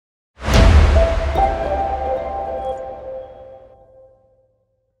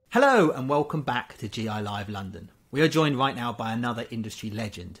Hello and welcome back to GI Live London. We are joined right now by another industry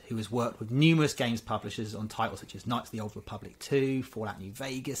legend who has worked with numerous games publishers on titles such as Knights of the Old Republic 2, Fallout New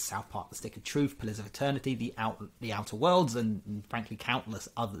Vegas, South Park The Stick of Truth, Pillars of Eternity, The Outer Worlds, and frankly countless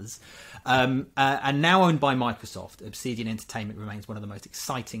others. And now owned by Microsoft, Obsidian Entertainment remains one of the most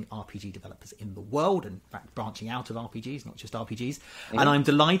exciting RPG developers in the world, and in fact branching out of RPGs, not just RPGs. Mm-hmm. And I'm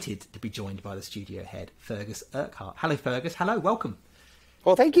delighted to be joined by the studio head, Feargus Urquhart. Hello Feargus, hello, welcome.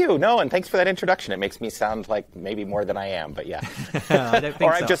 Well, thank you. No, and thanks for that introduction. It makes me sound like maybe more than I am, but yeah. I don't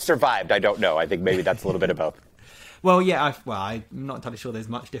think or so. I've just survived. I don't know. I think maybe that's a little bit of both. Well, yeah. I'm not entirely sure there's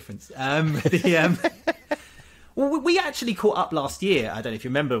much difference. Well, we actually caught up last year. I don't know if you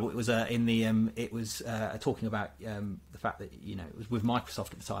remember. It was talking about the fact that it was with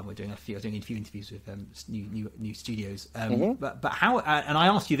Microsoft at the time. I was doing a few interviews with new studios. But how? And I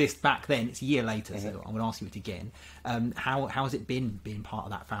asked you this back then. It's a year later, so I'm going to ask you it again. How has it been being part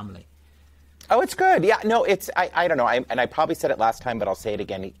of that family? Oh, it's good. Yeah, no, it's I don't know. I probably said it last time, but I'll say it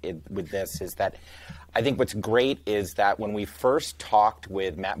again with this. Is that I think what's great is that when we first talked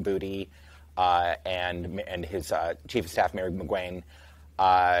with Matt Booty. And his chief of staff, Mary McGuane,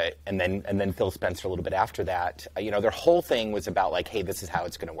 and then Phil Spencer a little bit after that. Their whole thing was about like, hey, this is how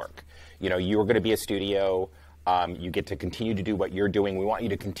it's going to work. You're going to be a studio. You get to continue to do what you're doing. We want you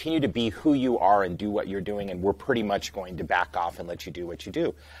to continue to be who you are and do what you're doing, and we're pretty much going to back off and let you do what you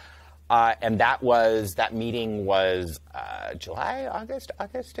do. And that meeting was July,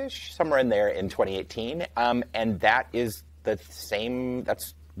 August-ish, somewhere in there in 2018. And that is the same.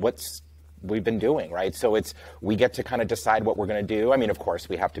 That's what's we've been doing, right? So we get to kind of decide what we're going to do. I mean, of course,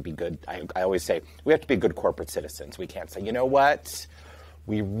 we have to be good. I always say we have to be good corporate citizens. We can't say, you know what?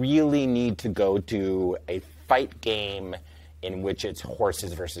 We really need to go do a fight game in which it's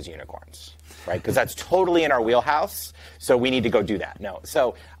horses versus unicorns, right? Because that's totally in our wheelhouse. So we need to go do that. No.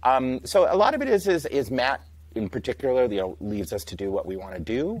 So a lot of it is Matt in particular, leaves us to do what we want to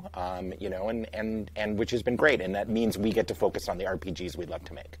do, and which has been great. And that means we get to focus on the RPGs we love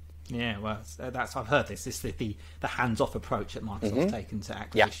to make. Yeah, well, I've heard this. It's the hands-off approach that Microsoft's taken to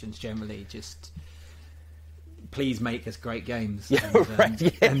acquisitions generally. Just please make us great games. Yeah, and, right.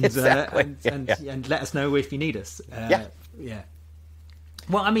 Yeah, exactly. And let us know if you need us. Yeah.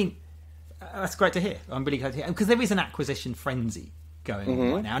 Well, I mean, that's great to hear. I'm really glad to hear, because there is an acquisition frenzy going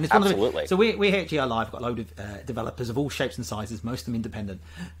on right now, and it's one absolutely. So we're here at GI Live, got a load of developers of all shapes and sizes, most of them independent,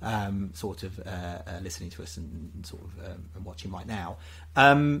 listening to us and and watching right now.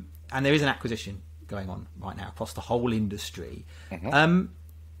 And there is an acquisition going on right now across the whole industry.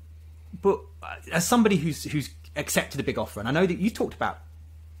 But as somebody who's accepted a big offer, and I know that you talked about,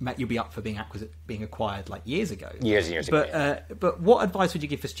 Matt, you'll be up for being acquired like years ago. Years ago. But what advice would you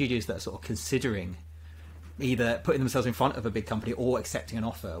give for studios that are sort of considering either putting themselves in front of a big company or accepting an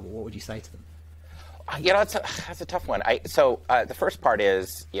offer? What would you say to them? That's a tough one. The first part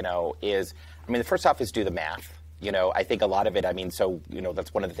is, the first off is do the math. I think a lot of it,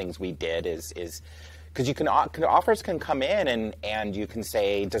 that's one of the things we did is because offers can come in and you can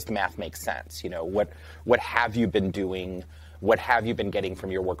say, does the math make sense? What have you been doing? What have you been getting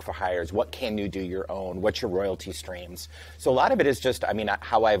from your work for hires? What can you do your own? What's your royalty streams? So a lot of it is just,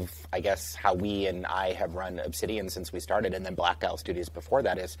 how we and I have run Obsidian since we started, and then Black Owl Studios before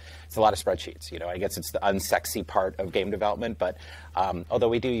that it's a lot of spreadsheets. I guess it's the unsexy part of game development, but although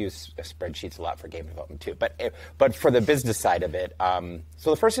we do use spreadsheets a lot for game development too. But for the business side of it,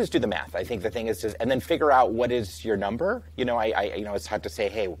 so the first is do the math. I think the thing is and then figure out what is your number. It's hard to say,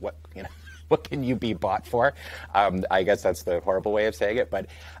 hey, what can you be bought for? I guess that's the horrible way of saying it, but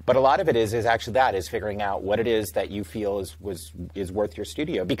a lot of it is actually figuring out what it is that you feel is worth your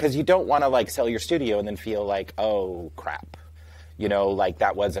studio, because you don't want to sell your studio and then feel like, oh crap,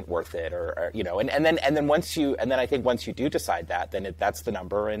 that wasn't worth it, and then I think once you do decide that, then that's the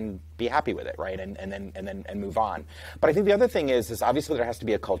number, and be happy with it, right, and then move on. But I think the other thing is obviously there has to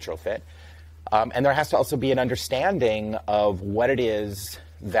be a cultural fit, and there has to also be an understanding of what it is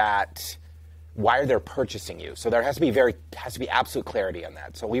why they're purchasing you. So there has to be absolute clarity on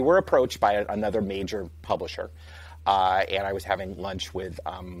that. So we were approached by another major publisher, and I was having lunch with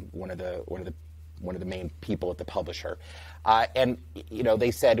one of the main people at the publisher, and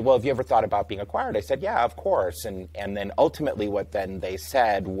they said, well, have you ever thought about being acquired? I said, yeah, of course. And then ultimately what then they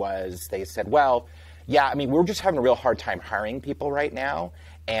said, well, yeah, we're just having a real hard time hiring people right now.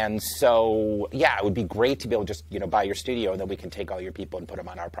 And so, yeah, it would be great to be able to just, buy your studio, and then we can take all your people and put them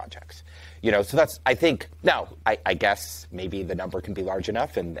on our projects. So that's, I think, now, I guess maybe the number can be large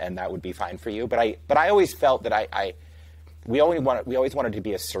enough, and that would be fine for you. But I always felt that we always wanted to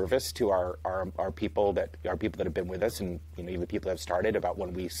be a service to our people that have been with us, and even people that have started about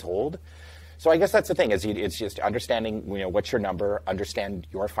when we sold. So I guess that's the thing, is it's just understanding, what's your number, understand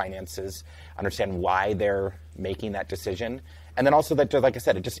your finances, understand why they're making that decision. And then also that, like I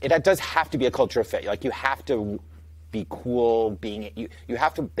said, it does have to be a cultural fit. Like, you have to be cool, they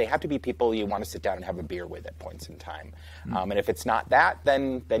have to be people you want to sit down and have a beer with at points in time. And if it's not that,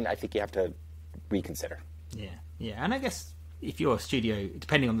 then I think you have to reconsider. Yeah. And I guess if you're a studio,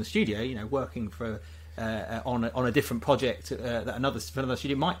 depending on the studio, working for on a different project that another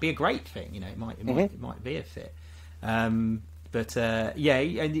studio might be a great thing. It might be a fit. And I've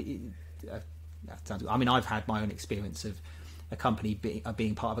had my own experience of a company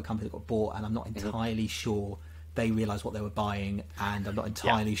being part of a company that got bought, and I'm not entirely sure they realised what they were buying, and I'm not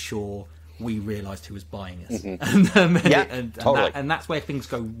entirely sure we realised who was buying us. Totally. And that's where things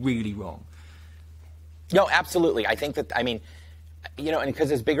go really wrong. No, absolutely. I think that, and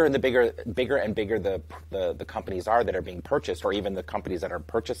because as bigger and bigger the companies are that are being purchased, or even the companies that are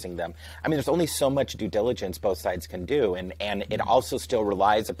purchasing them, there's only so much due diligence both sides can do, and it also still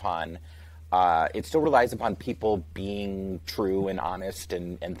relies upon people being true and honest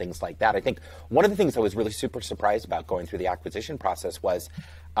and things like that. I think one of the things I was really super surprised about going through the acquisition process was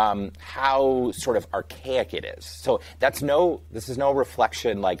how sort of archaic it is. So this is no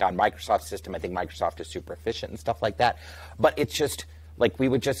reflection like on Microsoft's system. I think Microsoft is super efficient and stuff like that. But it's just like we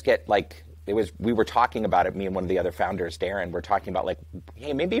would just get like, we were talking about it, me and one of the other founders, Darren, we're talking about like,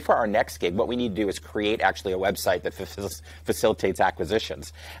 hey, maybe for our next gig, what we need to do is create actually a website that facilitates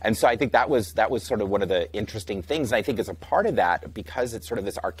acquisitions. And so I think that was sort of one of the interesting things. And I think as a part of that, because it's sort of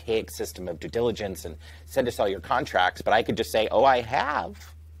this archaic system of due diligence and send us all your contracts, but I could just say, oh, I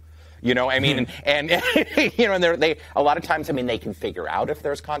have. And they a lot of times, they can figure out if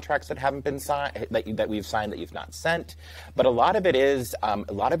there's contracts that haven't been signed, that we've signed that you've not sent. But a lot of it is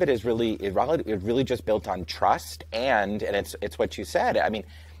really just built on trust, and it's what you said.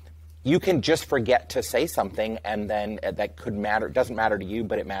 You can just forget to say something, and then that could matter. It doesn't matter to you,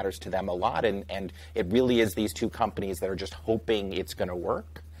 but it matters to them a lot. And it really is these two companies that are just hoping it's going to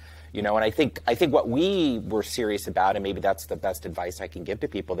work. And I think what we were serious about, and maybe that's the best advice I can give to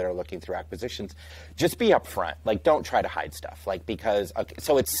people that are looking through acquisitions, just be upfront. Like, don't try to hide stuff. Like, because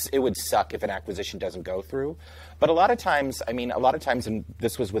it would suck if an acquisition doesn't go through. But a lot of times, and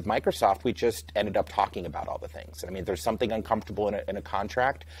this was with Microsoft, we just ended up talking about all the things. And there's something uncomfortable in a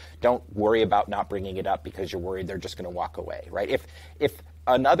contract, don't worry about not bringing it up because you're worried they're just going to walk away, right? If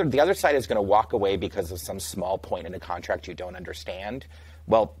the other side is going to walk away because of some small point in a contract you don't understand,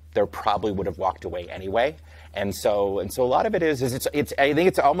 well, they probably would have walked away anyway. And so a lot of it is I think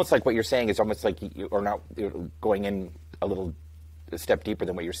it's almost like what you're saying is almost like you're going in a step deeper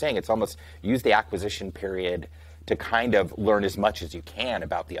than what you're saying. It's almost use the acquisition period to kind of learn as much as you can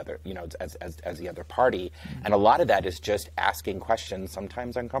about the other, as the other party. And a lot of that is just asking questions,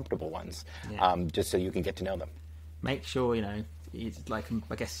 sometimes uncomfortable ones, just so you can get to know them. Make sure, it's like,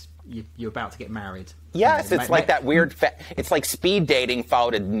 I guess you're about to get married. Yes, it's like that weird. It's like speed dating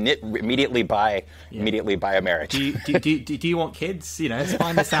followed immediately by a marriage. Do you want kids? Let's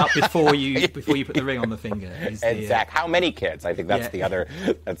find this out before you put the ring on the finger. Exactly. How many kids? I think that's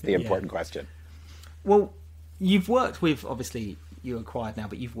the important question. Well, you've worked with, obviously you're acquired now,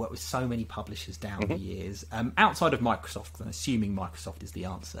 but you've worked with so many publishers down the years. Outside of Microsoft, I'm assuming Microsoft is the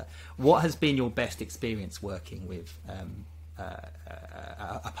answer. What has been your best experience working with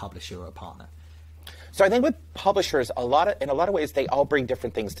a publisher or a partner? So I think with publishers, in a lot of ways, they all bring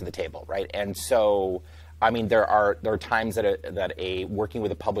different things to the table, right? And so, there are times that a working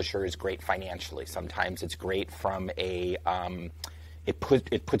with a publisher is great financially. Sometimes it's great from it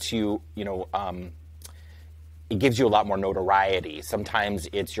puts you, it gives you a lot more notoriety. Sometimes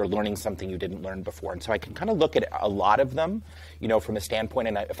you're learning something you didn't learn before. And so I can kind of look at a lot of them, from a standpoint.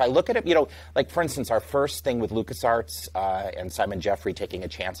 And if I look at it, like for instance, our first thing with LucasArts and Simon Jeffrey taking a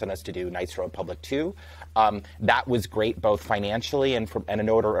chance on us to do Knights of the Republic 2, that was great both financially and from a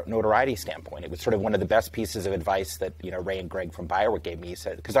notoriety standpoint. It was sort of one of the best pieces of advice that, Ray and Greg from BioWare gave me. He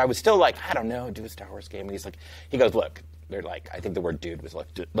said, because I was still like, I don't know, do a Star Wars game. And he goes, look, they're like, I think the word dude was look,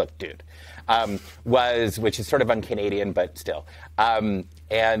 dude, which is sort of un-Canadian, but still. Look,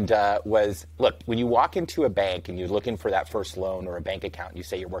 when you walk into a bank and you're looking for that first loan or a bank account and you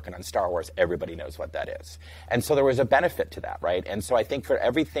say you're working on Star Wars, everybody knows what that is. And so there was a benefit to that, right? And so I think for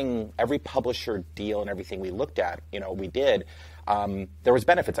every publisher deal and everything we looked at, we did, there was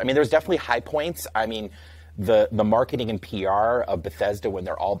benefits. There was definitely high points. The marketing and PR of Bethesda when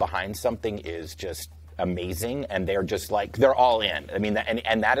they're all behind something is just amazing, and they're just like, they're all in. I mean,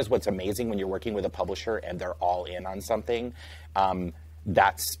 and that is what's amazing when you're working with a publisher and they're all in on something.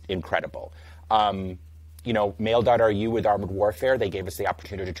 That's incredible. Mail.ru with Armored Warfare, they gave us the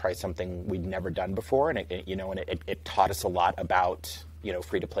opportunity to try something we'd never done before, and it taught us a lot about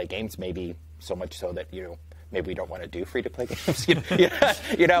free-to-play games, maybe so much so that maybe we don't want to do free-to-play games.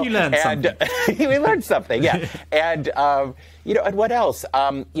 You learned something. We learned something, yeah. And and what else?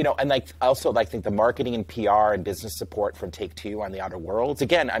 And I think the marketing and PR and business support from Take-Two on the Outer Worlds.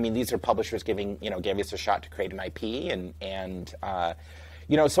 Again, I mean, these are publishers giving us a shot to create an IP, and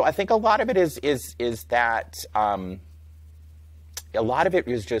so I think a lot of it is that. A lot of it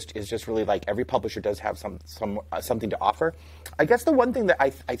is just really like every publisher does have something to offer. I guess the one thing that I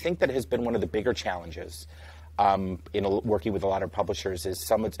think that has been one of the bigger challenges in working with a lot of publishers is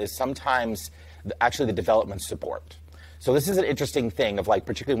sometimes actually the development support. So this is an interesting thing of like,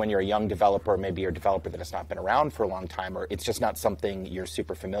 particularly when you're a young developer, maybe you're a developer that has not been around for a long time, or it's just not something you're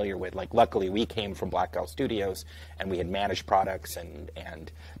super familiar with. Like, luckily, we came from Black Owl Studios, and we had managed products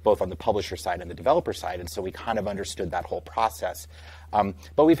and both on the publisher side and the developer side, and so we kind of understood that whole process.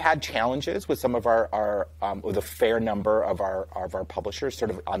 But we've had challenges with some of with a fair number of our publishers,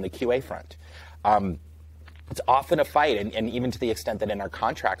 sort of on the QA front. It's often a fight, and even to the extent that in our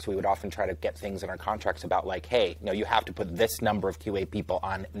contracts, we would often try to get things in our contracts about like, hey, you have to put this number of QA people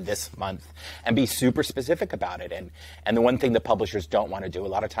on this month, and be super specific about it. And the one thing that publishers don't want to do a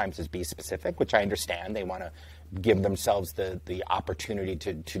lot of times is be specific, which I understand. They want to give themselves the opportunity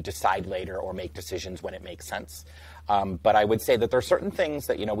to decide later or make decisions when it makes sense. But I would say that there are certain things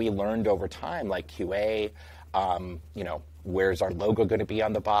that we learned over time, like QA. Where's our logo going to be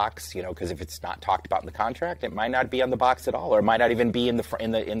on the box? Because if it's not talked about in the contract, it might not be on the box at all, or it might not even be in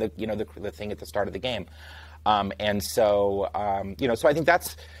the thing at the start of the game. So I think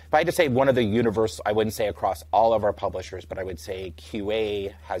that's, if I had to say one of the universal, I wouldn't say across all of our publishers, but I would say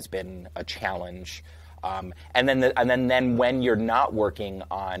QA has been a challenge. And then when you're not working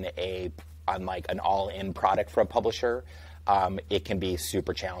on like an all-in product for a publisher, it can be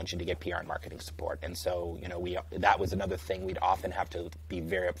super challenging to get PR and marketing support. And so, that was another thing we'd often have to be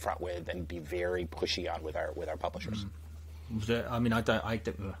very upfront with and be very pushy on with our publishers. I mean, I'm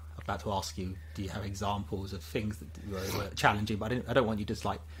about to ask you, do you have examples of things that were challenging? But I don't want you to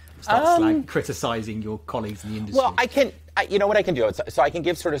start criticizing your colleagues in the industry. Well, what I can do? So I can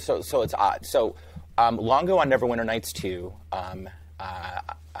give sort of, so it's odd. So long ago on Neverwinter Nights 2, and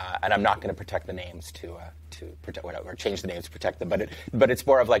I'm not going to protect the names to protect whatever, or change the names to protect them, but it's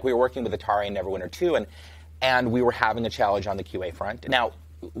more of like we were working with Atari and Neverwinter 2, and we were having a challenge on the QA front. Now,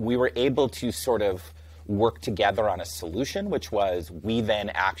 we were able to sort of work together on a solution, which was we then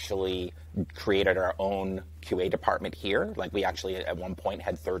actually created our own QA department here. Like, we actually at one point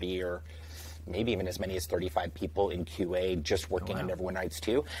had 30 or maybe even as many as 35 people in QA just working on Neverwinter Nights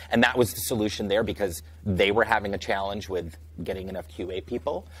 2. And that was the solution there because they were having a challenge with getting enough QA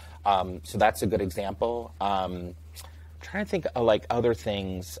people. So that's a good example. I'm trying to think of like other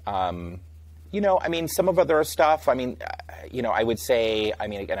things. I mean, some of other stuff, I mean, I would say, I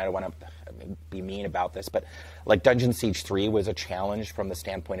mean, again, I don't want to be mean about this, but like Dungeon Siege 3 was a challenge from the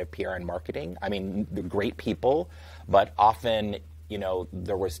standpoint of PR and marketing. I mean, they're great people, but often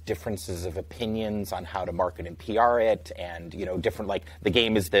there was differences of opinions on how to market and PR it, and different, like, the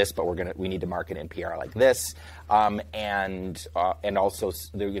game is this, but we need to market and PR like this, and also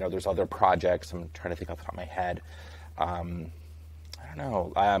there's other projects. I'm trying to think off the top of my head. I don't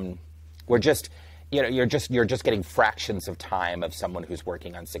know. We're just you're just getting fractions of time of someone who's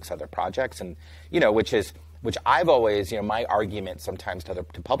working on 6 other projects, and which I've always, my argument sometimes to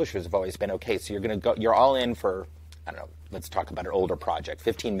publishers have always been, okay, so you're all in for, I don't know, let's talk about an older project,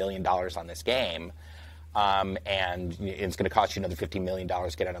 $15 million on this game, and it's going to cost you another $15 million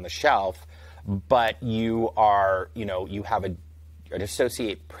to get it on the shelf, but you have an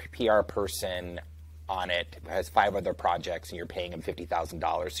associate PR person on it who has 5 other projects, and you're paying him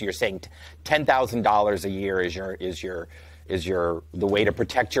 $50,000. So you're saying $10,000 a year is the way to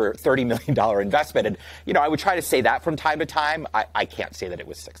protect your $30 million investment. And, I would try to say that from time to time. I can't say that it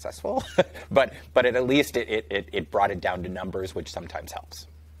was successful, but at least it brought it down to numbers, which sometimes helps.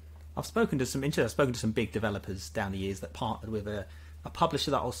 I've spoken to some big developers down the years that partnered with a publisher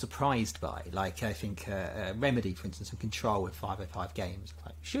that I was surprised by. Like, I think Remedy, for instance, and Control with 505 Games.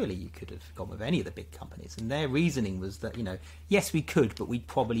 Like, surely you could have gone with any of the big companies. And their reasoning was that, yes, we could, but we'd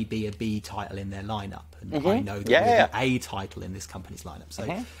probably be a B title in their lineup. And I know that we're an A title in this company's lineup.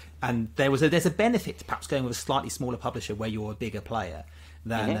 So, and there's a benefit to perhaps going with a slightly smaller publisher where you're a bigger player.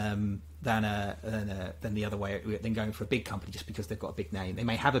 than the other way, than going for a big company just because they've got a big name. They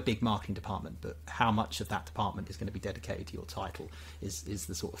may have a big marketing department, but how much of that department is going to be dedicated to your title is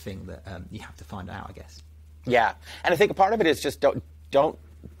the sort of thing that you have to find out, I guess. Yeah, and I think a part of it is just don't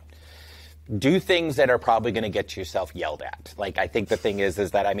do things that are probably going to get yourself yelled at. Like, I think the thing is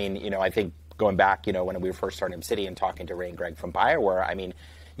that, I mean, I think going back, when we were first starting Obsidian, talking to Ray and Greg from BioWare, I mean,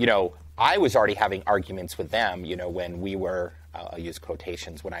 I was already having arguments with them, when we were, I'll use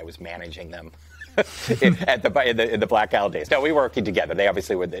quotations, when I was managing them in the Black Owl days. No, we were working together. They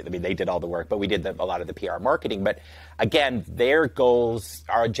obviously were, they did all the work, but we did a lot of the PR marketing. But again, their goals,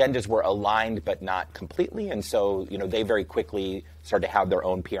 our agendas were aligned, but not completely. And so, they very quickly started to have their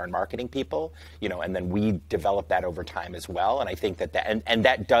own PR and marketing people, and then we developed that over time as well. And I think that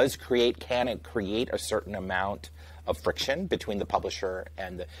that does can it create a certain amount of friction between the publisher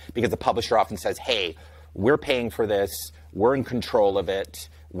and because the publisher often says, hey, we're paying for this, we're in control of it,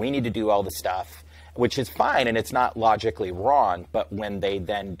 we need to do all the stuff, which is fine and it's not logically wrong. But when they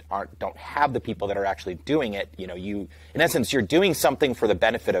then don't have the people that are actually doing it, you, in essence, you're doing something for the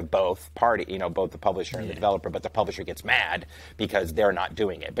benefit of both party, both the publisher and the developer, but the publisher gets mad because they're not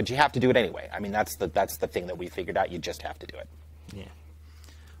doing it. But you have to do it anyway. I mean, that's the thing that we figured out. You just have to do it. Yeah.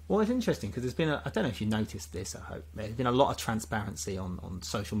 Well, it's interesting because there's been I don't know if you noticed this, I hope. There's been a lot of transparency on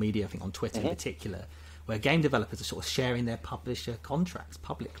social media, I think on Twitter in particular, where game developers are sort of sharing their publisher contracts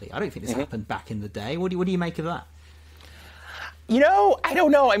publicly. I don't think this happened back in the day. What do you make of that? I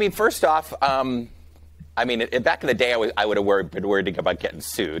don't know. I mean, first off, back in the day, I would have been worried about getting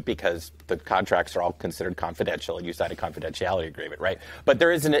sued because the contracts are all considered confidential and you sign a confidentiality agreement, right? But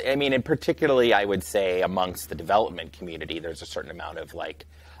there isn't, and particularly, I would say amongst the development community, there's a certain amount of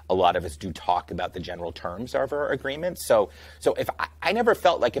a lot of us do talk about the general terms of our agreements. So if I never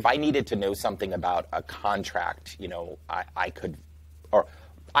felt like if I needed to know something about a contract, I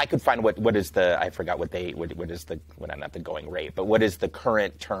could find what is the, I forgot what is the, not the going rate, but what is the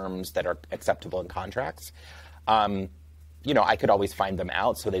current terms that are acceptable in contracts. I could always find them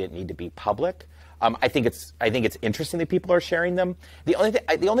out, so they didn't need to be public. I think it's interesting that people are sharing them. The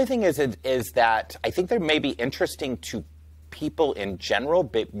only thing is that I think they may be interesting to people in general,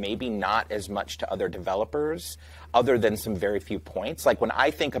 but maybe not as much to other developers, other than some very few points. Like when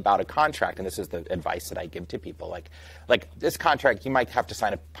I think about a contract, and this is the advice that I give to people, like this contract, you might have to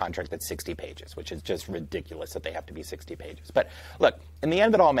sign a contract that's 60 pages, which is just ridiculous that they have to be 60 pages. But look, in the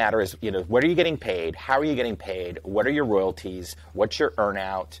end, it all matters. What are you getting paid? How are you getting paid? What are your royalties? What's your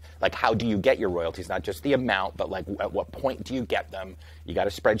earnout? Like, how do you get your royalties? Not just the amount, but like at what point do you get them? You got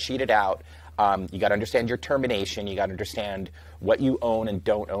to spreadsheet it out. You got to understand your termination. You got to understand what you own and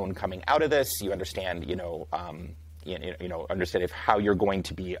don't own coming out of this. You understand, understand how you're going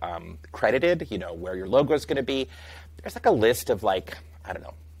to be credited. Where your logo is going to be. There's like a list of 8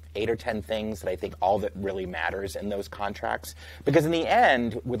 or 10 things that I think all that really matters in those contracts. Because in the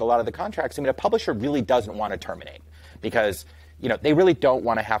end, with a lot of the contracts, a publisher really doesn't want to terminate because they really don't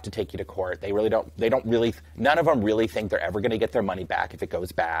want to have to take you to court. None of them really think they're ever going to get their money back if it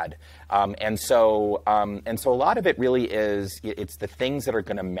goes bad. And so a lot of it really is, it's the things that are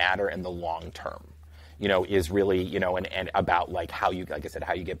going to matter in the long term, is really, and about how you, like I said,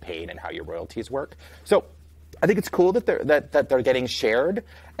 how you get paid and how your royalties work. So I think it's cool that they're getting shared.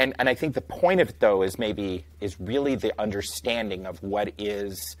 And I think the point of it though is really the understanding of what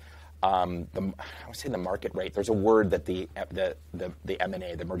is, I would say the market rate. There's a word that the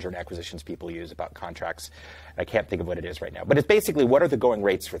M&A, the merger and acquisitions people use about contracts. I can't think of what it is right now, but it's basically what are the going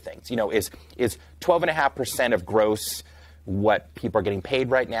rates for things. Is 12.5% of gross what people are getting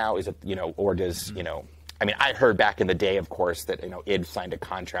paid right now? Is it or does I heard back in the day, of course, that id signed a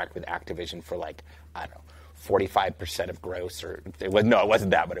contract with Activision for 45% of gross, or it wasn't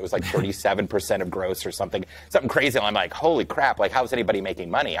that, but it was 37% of gross or something crazy. And I'm like, holy crap! How is anybody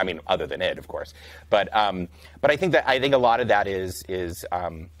making money? Other than it, of course. But I think a lot of that is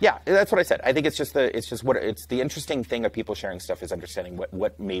that's what I said. I think it's the interesting thing of people sharing stuff is understanding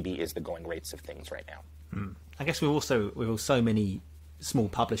what maybe is the going rates of things right now. I guess with so many small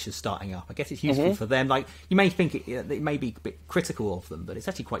publishers starting up, I guess it's useful for them. You may think it may be a bit critical of them, but it's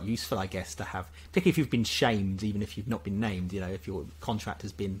actually quite useful, I guess, to have, particularly if you've been shamed, even if you've not been named. If your contract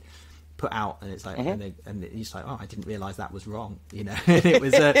has been put out and it's and you're just like, oh, I didn't realise that was wrong. And it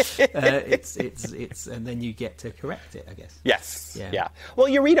was it's and then you get to correct it, I guess. Yes. Yeah. Well,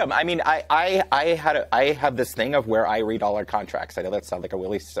 you read them. I have this thing of where I read all our contracts. I know that sounds like a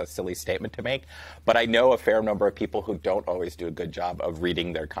really silly statement to make, but I know a fair number of people who don't always do a good job of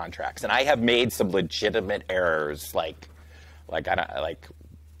reading their contracts, and I have made some legitimate errors, like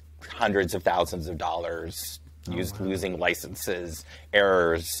hundreds of thousands of dollars losing licenses,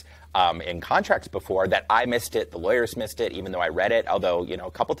 errors in contracts before, that I missed it, the lawyers missed it, even though I read it. Although,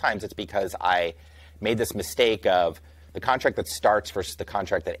 a couple times it's because I made this mistake of the contract that starts versus the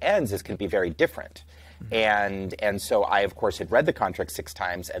contract that ends can be very different. And so I, of course, had read the contract 6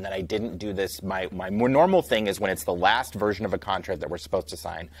 times, and then I didn't do this. My more normal thing is when it's the last version of a contract that we're supposed to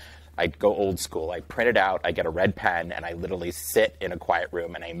sign, I'd go old school. I print it out, I get a red pen, and I literally sit in a quiet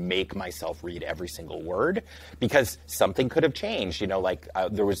room and I make myself read every single word, because something could have changed.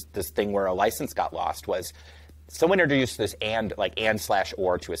 There was this thing where a license got lost, was someone introduced this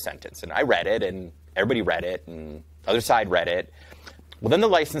and/or to a sentence, and I read it, and everybody read it, and the other side read it. Well, then the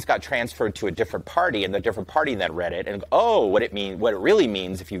license got transferred to a different party, and the different party then read it, and what it really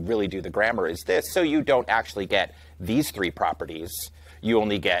means, if you really do the grammar, is this. So you don't actually get these 3 properties. You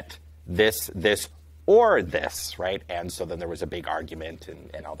only get this, or this, right? And so then there was a big argument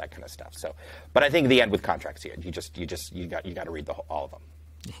and all that kind of stuff. So, but I think the end with contracts here, you got to read all of them.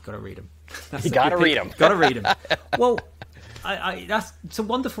 You got to read them. You got to read them. Got to read them. Well, that's some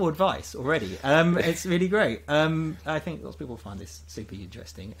wonderful advice already. It's really great. I think lots of people find this super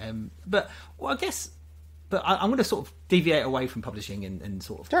interesting. But I guess I'm going to sort of deviate away from publishing and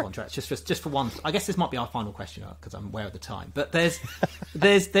sort of contracts just for one. I guess this might be our final question because I'm aware of the time. But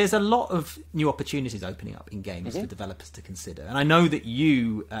there's a lot of new opportunities opening up in games for developers to consider. And I know that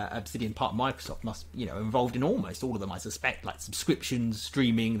you, Obsidian, part of Microsoft, must are involved in almost all of them. I suspect, like subscriptions,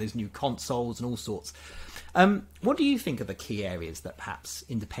 streaming. There's new consoles and all sorts. What do you think are the key areas that perhaps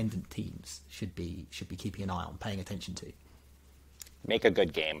independent teams should be keeping an eye on, paying attention to? Make a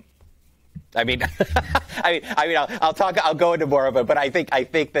good game. I mean, I'll go into more of it, but I think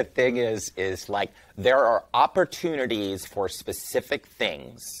the thing is like there are opportunities for specific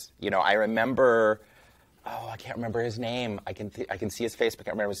things. I remember, I can't remember his name. I can see his face, but I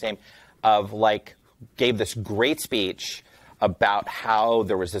can't remember his name. Gave this great speech about how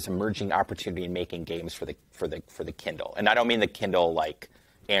there was this emerging opportunity in making games for the Kindle, and I don't mean the Kindle like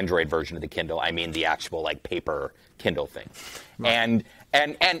Android version of the Kindle. I mean the actual like paper Kindle thing, right.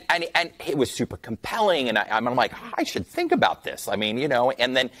 And it was super compelling, and I'm like, I should think about this. I mean,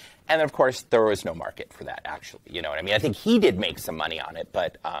 and then of course there was no market for that actually. You know what I mean? I think he did make some money on it,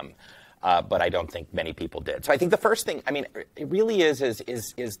 but I don't think many people did. So I think the first thing, I mean, it really is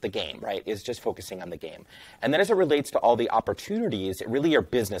the game, right? Is just focusing on the game. And then as it relates to all the opportunities, it really are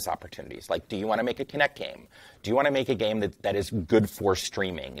business opportunities. Like, do you want to make a Kinect game? Do you want to make a game that is good for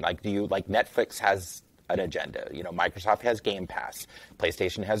streaming? Like, Netflix has an agenda. Microsoft has Game Pass.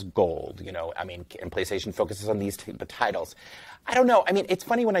 PlayStation has Gold. And PlayStation focuses on these type of titles. I don't know. I mean, it's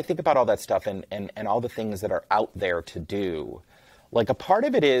funny when I think about all that stuff and all the things that are out there to do. Like, a part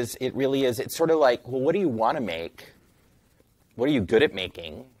of it is, it's sort of like, well, what do you want to make? What are you good at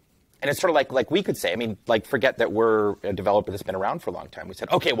making? And it's sort of like we could say, I mean, like, forget that we're a developer that's been around for a long time. We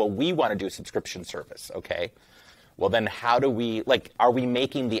said, okay, well, we want to do a subscription service, okay? Well, then how do we, are we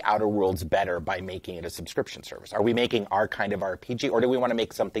making the Outer Worlds better by making it a subscription service? Are we making our kind of RPG, or do we want to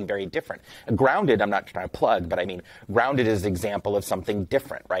make something very different? Grounded, I'm not trying to plug, but I mean, Grounded is an example of something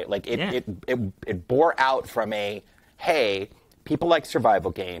different, right? Like, it bore out from hey, people like survival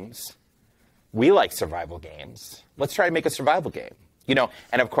games. We like survival games. Let's try to make a survival game.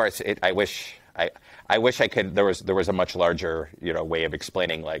 And of course, I wish I could. There was a much larger, way of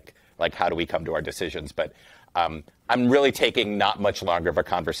explaining like how do we come to our decisions. But I'm really taking not much longer of a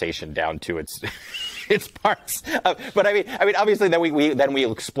conversation down to its parts. But I mean, obviously, then we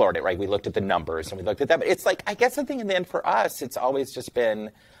explored it, right? We looked at the numbers and we looked at that. But it's like, I guess the thing in the end for us, it's always just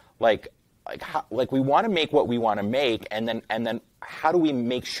been like we want to make what we want to make, and then how do we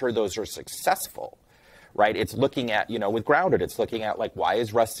make sure those are successful, right? It's looking at, with Grounded, it's looking at like, why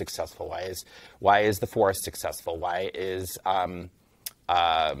is Rust successful? Why is The Forest successful? Why is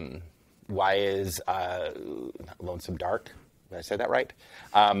Lonesome Dark? Did I say that right?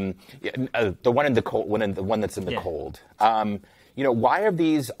 The one in the cold, the one that's in the cold. Why have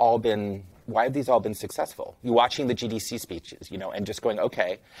these all been successful? You're watching the GDC speeches, and just going,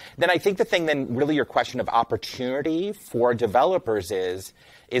 okay. Then I think the thing, then really your question of opportunity for developers is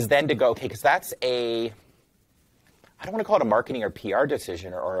then to go, okay, because that's I don't want to call it a marketing or PR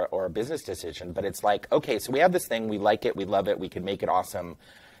decision or a business decision, but it's like, okay, so we have this thing, we like it, we love it, we can make it awesome.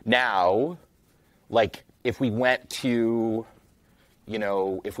 Now, like, if we went to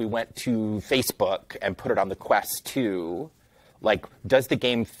Facebook and put it on the Quest 2, like, does the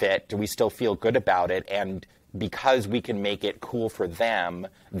game fit? Do we still feel good about it? And because we can make it cool for them,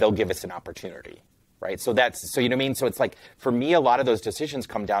 they'll give us an opportunity, right? So you know what I mean? So it's like, for me, a lot of those decisions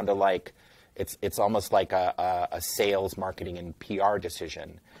come down to like, it's almost like a sales, marketing, and PR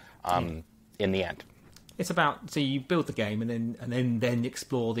decision in the end. It's about, so you build the game and then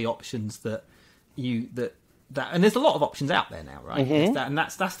explore the options that and there's a lot of options out there now, right? And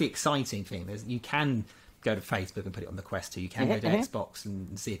that's the exciting thing. You can go to Facebook and put it on the Quest 2. You can go to Xbox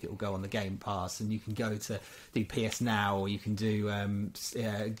and see if it will go on the Game Pass, and you can go to do PS Now, or you can do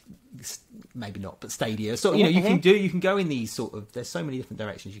maybe not, but Stadia. So you can go in these sort of. There's so many different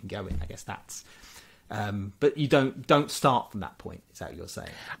directions you can go in. I guess that's. But you don't start from that point. Is that what you're saying?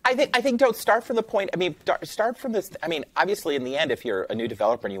 I think don't start from the point. I mean, start from this. I mean, obviously, in the end, if you're a new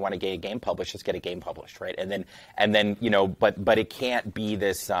developer and you want to get a game published, just get a game published, right? And then but it can't be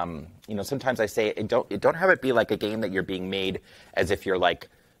this. Sometimes I say don't have it be like a game that you're being made as if you're like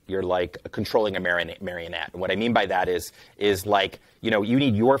controlling a marionette. And what I mean by that is like, you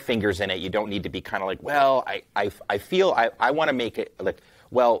need your fingers in it. You don't need to be kind of like, well, I feel I want to make it like,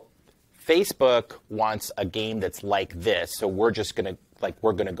 well, Facebook wants a game that's like this, so we're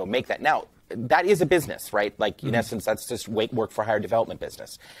gonna go make that. Now, that is a business, right? Like in essence, that's just work for hire development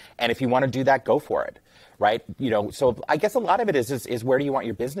business. And if you want to do that, go for it, right? So I guess a lot of it is where do you want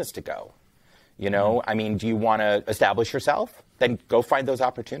your business to go? I mean, do you want to establish yourself? Then go find those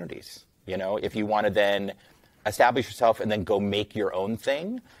opportunities. If you want to then establish yourself and then go make your own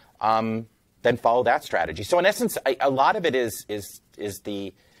thing, then follow that strategy. So in essence, a lot of it is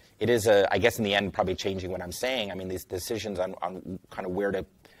I guess in the end, probably changing what I'm saying. I mean, these decisions on kind of where to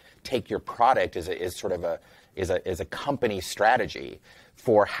take your product is a company strategy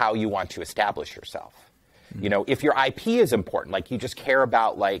for how you want to establish yourself. If your IP is important, like you just care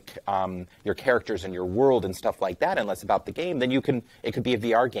about like your characters and your world and stuff like that, and less about the game, then it could be a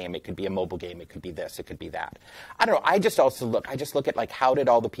VR game, it could be a mobile game, it could be this, it could be that. I don't know. I just look at like how did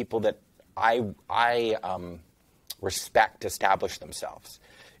all the people that I respect establish themselves.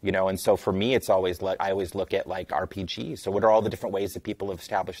 And so for me, it's always like I always look at like RPGs. So what are all the different ways that people have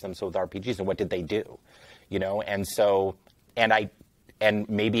established themselves with RPGs, and what did they do? And so and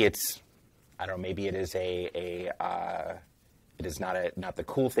maybe it's I don't know, maybe it is it is not the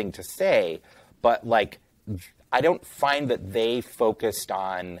cool thing to say, but like I don't find that they focused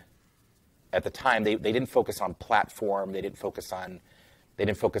on at the time they didn't focus on platform, they didn't focus on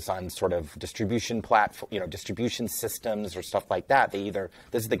sort of distribution distribution systems or stuff like that. This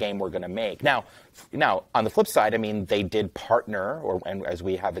is the game we're going to make. Now, on the flip side, I mean, they did partner, and as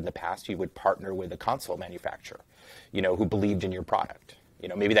we have in the past, you would partner with a console manufacturer, who believed in your product.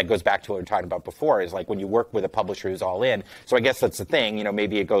 Maybe that goes back to what we were talking about before, is like when you work with a publisher who's all in. So I guess that's the thing,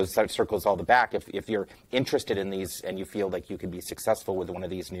 maybe it circles all the back. If you're interested in these and you feel like you could be successful with one of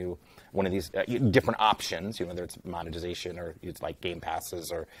these different options, whether it's monetization or it's like game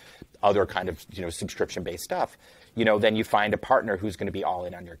passes or other kind of, subscription-based stuff, then you find a partner who's going to be all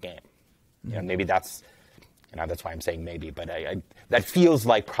in on your game. Maybe that's why I'm saying maybe, but that feels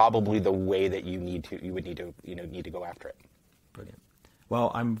like probably the way that you would need to go after it. Brilliant. Well,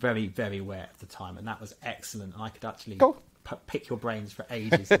 I'm very, very aware of the time, and that was excellent. I could actually pick your brains for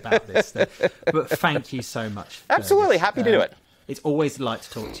ages about this. But thank you so much. Absolutely. Happy to do it. It's always a delight to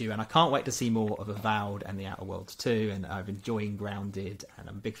talk to you, and I can't wait to see more of Avowed and The Outer Worlds 2, and I've enjoying Grounded, and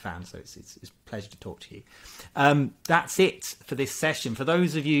I'm a big fan, so it's a pleasure to talk to you. That's it for this session. For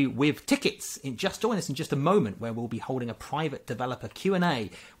those of you with tickets, just join us in just a moment, where we'll be holding a private developer Q&A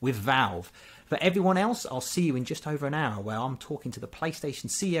with Valve. For everyone else, I'll see you in just over an hour, where I'm talking to the PlayStation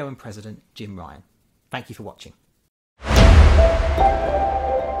CEO and President, Jim Ryan. Thank you for watching.